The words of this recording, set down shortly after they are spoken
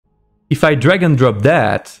if I drag and drop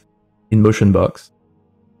that in MotionBox,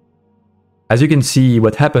 as you can see,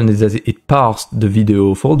 what happened is that it parsed the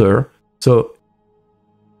video folder. So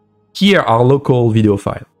here are local video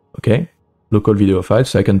file, okay? Local video file,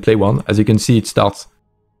 so I can play one. As you can see, it starts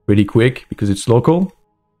really quick because it's local,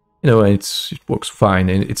 you know, and it works fine,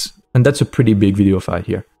 and that's a pretty big video file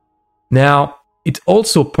here. Now, it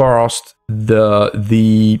also parsed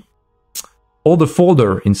all the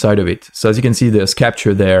folder inside of it. So as you can see, there's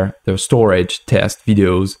capture there, there's storage, test,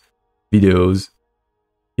 videos,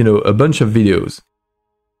 you know, a bunch of videos.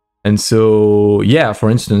 And so, yeah, for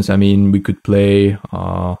instance, I mean, we could play,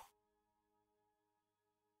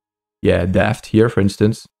 yeah, Daft here, for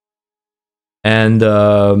instance. And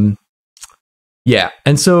yeah,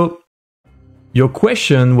 and so your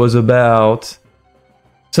question was about,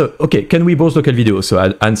 so, okay, can we both local videos? So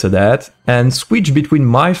I'll answer that and switch between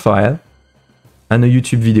my file and a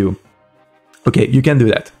YouTube video. Okay, you can do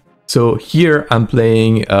that. So here I'm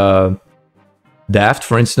playing Daft,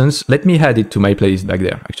 for instance. Let me add it to my playlist back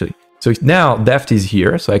there, actually. So now Daft is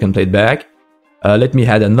here, so I can play it back. Let me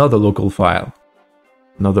add another local file.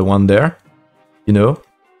 Another one there, you know.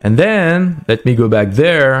 And then let me go back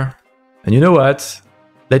there. And you know what?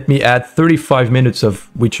 Let me add 35 minutes of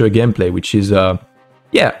Witcher gameplay, which is,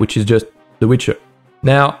 yeah, which is just The Witcher.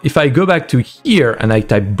 Now, if I go back to here and I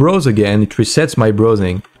type browse again, it resets my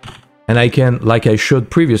browsing. And I can, like I showed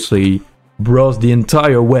previously, browse the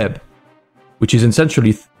entire web, which is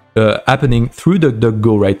essentially happening through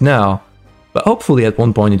DuckDuckGo right now. But hopefully at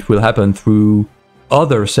one point it will happen through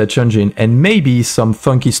other search engine and maybe some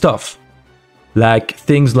funky stuff. Like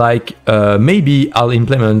things like, maybe I'll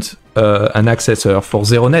implement an accessor for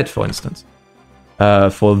ZeroNet, for instance.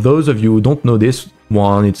 For those of you who don't know this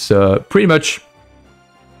one, it's pretty much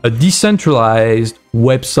a decentralized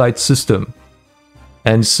website system.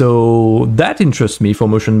 And so that interests me for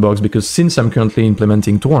MotionBox because since I'm currently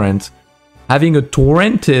implementing torrent, having a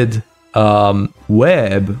torrented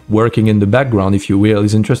web working in the background, if you will,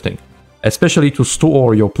 is interesting. Especially to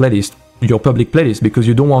store your playlist, your public playlist, because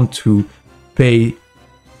you don't want to pay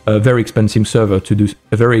a very expensive server to do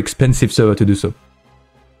so.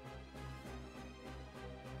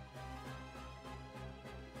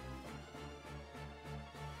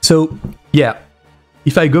 So yeah,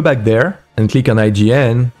 if I go back there and click on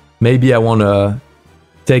IGN, maybe I want to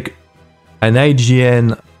take an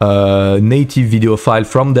IGN native video file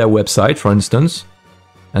from their website, for instance,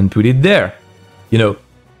 and put it there. You know,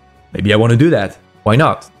 maybe I want to do that. Why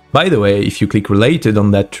not? By the way, if you click related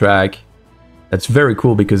on that track, that's very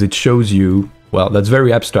cool because it shows you, well, that's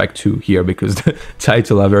very abstract too here because the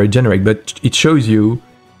title are very generic, but it shows you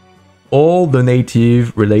all the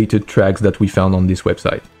native related tracks that we found on this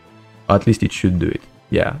website. Or at least it should do it.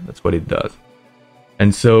 Yeah, that's what it does.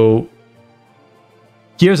 And so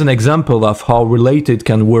here's an example of how related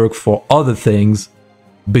can work for other things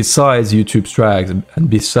besides YouTube's tracks and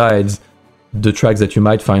besides the tracks that you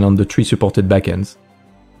might find on the tree supported backends.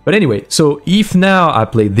 But anyway, so if now I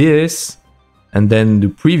play this and then do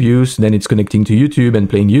previews, then it's connecting to YouTube and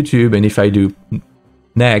playing YouTube. And if I do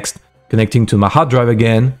next, connecting to my hard drive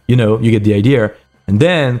again, you know, you get the idea. And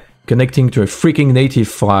then connecting to a freaking native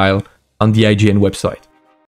file on the IGN website.